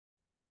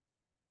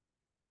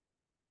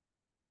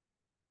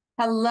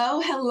Hello,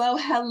 hello,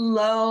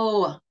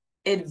 hello,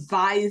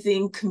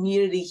 advising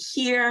community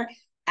here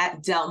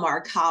at Del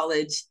Mar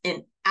College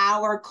in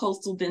our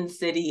coastal Bend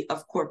city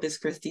of Corpus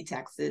Christi,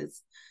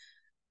 Texas.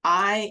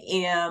 I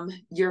am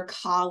your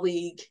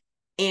colleague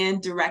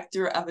and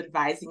Director of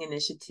Advising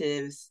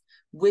Initiatives,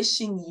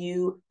 wishing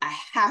you a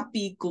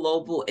happy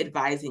Global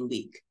Advising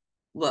Week.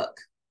 Look,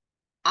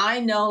 I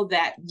know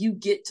that you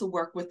get to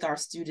work with our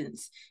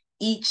students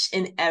each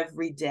and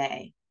every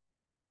day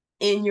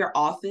in your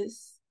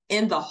office,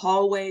 in the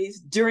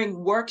hallways,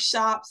 during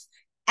workshops,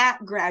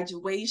 at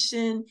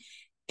graduation,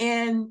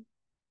 and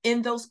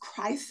in those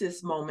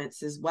crisis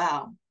moments as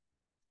well.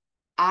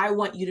 I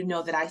want you to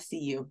know that I see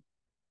you.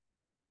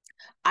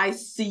 I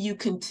see you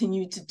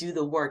continue to do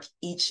the work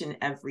each and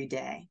every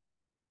day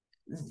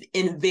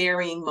in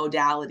varying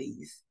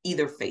modalities,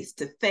 either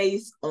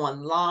face-to-face,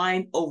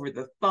 online, over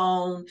the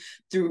phone,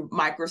 through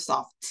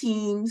Microsoft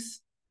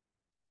Teams.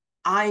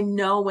 I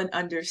know and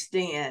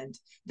understand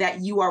that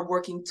you are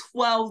working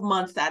 12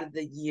 months out of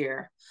the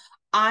year.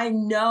 I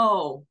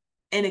know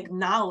and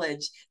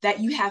acknowledge that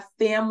you have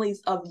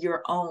families of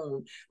your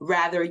own.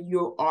 Rather,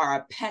 you are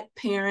a pet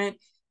parent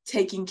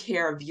taking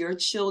care of your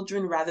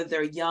children, rather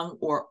they're young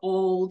or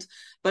old,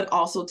 but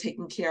also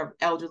taking care of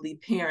elderly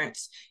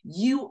parents.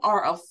 You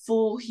are a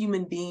full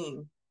human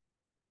being.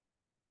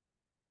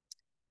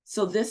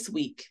 So this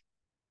week,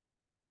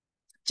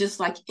 just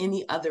like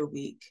any other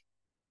week,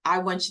 I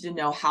want you to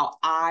know how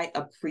I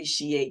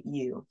appreciate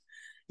you.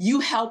 You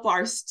help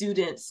our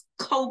students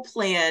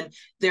co-plan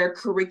their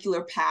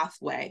curricular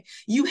pathway.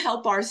 You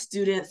help our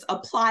students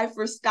apply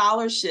for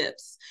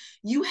scholarships.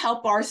 You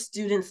help our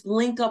students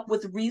link up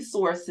with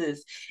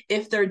resources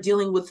if they're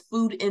dealing with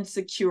food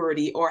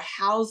insecurity or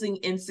housing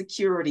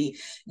insecurity.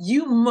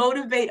 You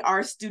motivate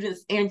our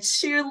students and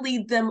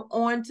cheerlead them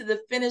on to the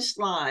finish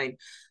line.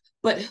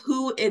 But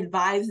who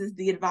advises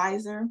the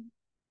advisor?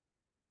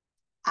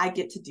 I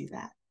get to do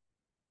that.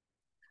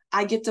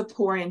 I get to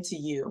pour into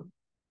you.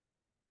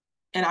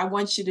 And I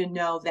want you to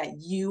know that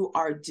you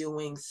are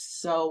doing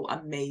so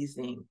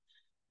amazing.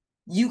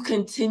 You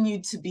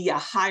continue to be a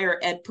higher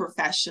ed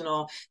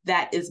professional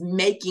that is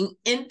making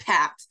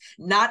impact,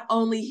 not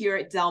only here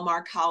at Del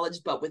Mar College,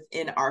 but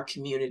within our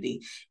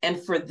community.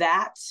 And for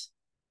that,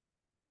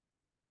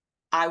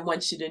 I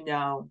want you to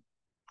know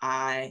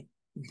I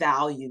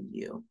value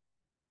you.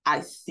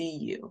 I see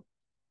you.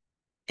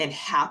 And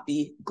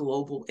happy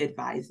Global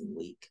Advising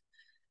Week.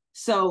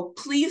 So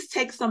please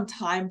take some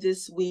time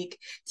this week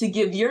to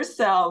give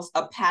yourselves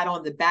a pat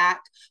on the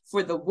back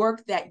for the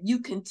work that you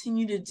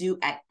continue to do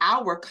at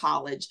our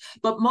college.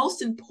 But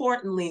most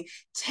importantly,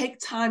 take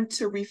time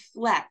to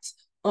reflect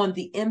on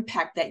the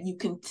impact that you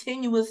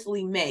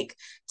continuously make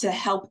to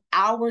help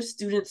our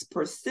students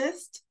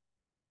persist,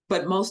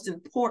 but most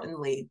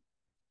importantly,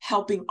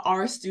 helping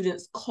our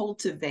students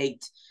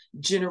cultivate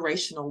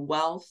generational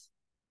wealth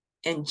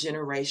and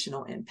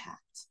generational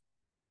impact.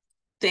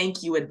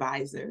 Thank you,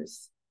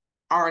 advisors.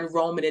 Our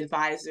enrollment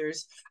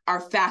advisors,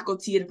 our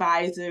faculty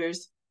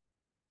advisors,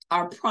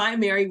 our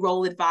primary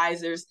role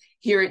advisors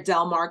here at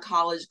Del Mar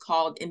College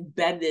called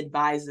embedded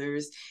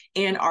advisors,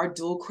 and our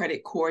dual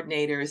credit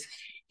coordinators,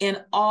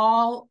 and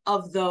all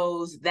of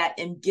those that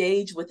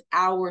engage with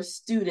our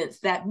students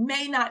that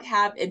may not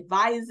have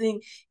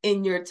advising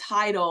in your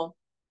title.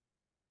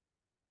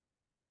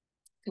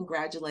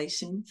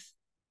 Congratulations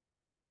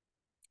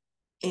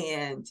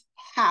and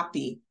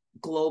happy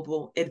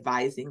Global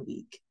Advising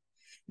Week.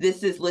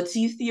 This is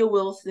Leticia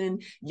Wilson,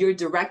 your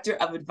Director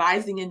of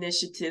Advising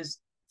Initiatives,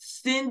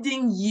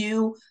 sending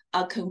you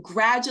a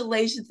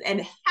congratulations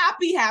and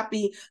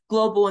happy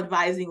Global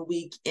Advising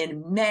Week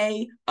in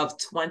May of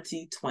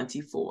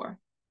 2024.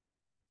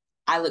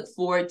 I look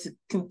forward to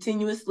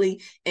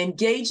continuously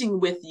engaging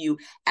with you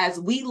as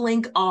we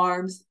link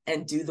arms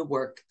and do the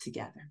work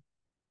together.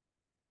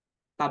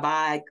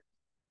 Bye-bye,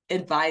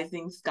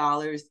 advising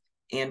scholars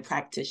and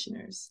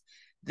practitioners.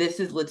 This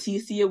is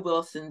Leticia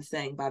Wilson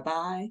saying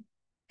bye-bye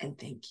and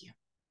thank you.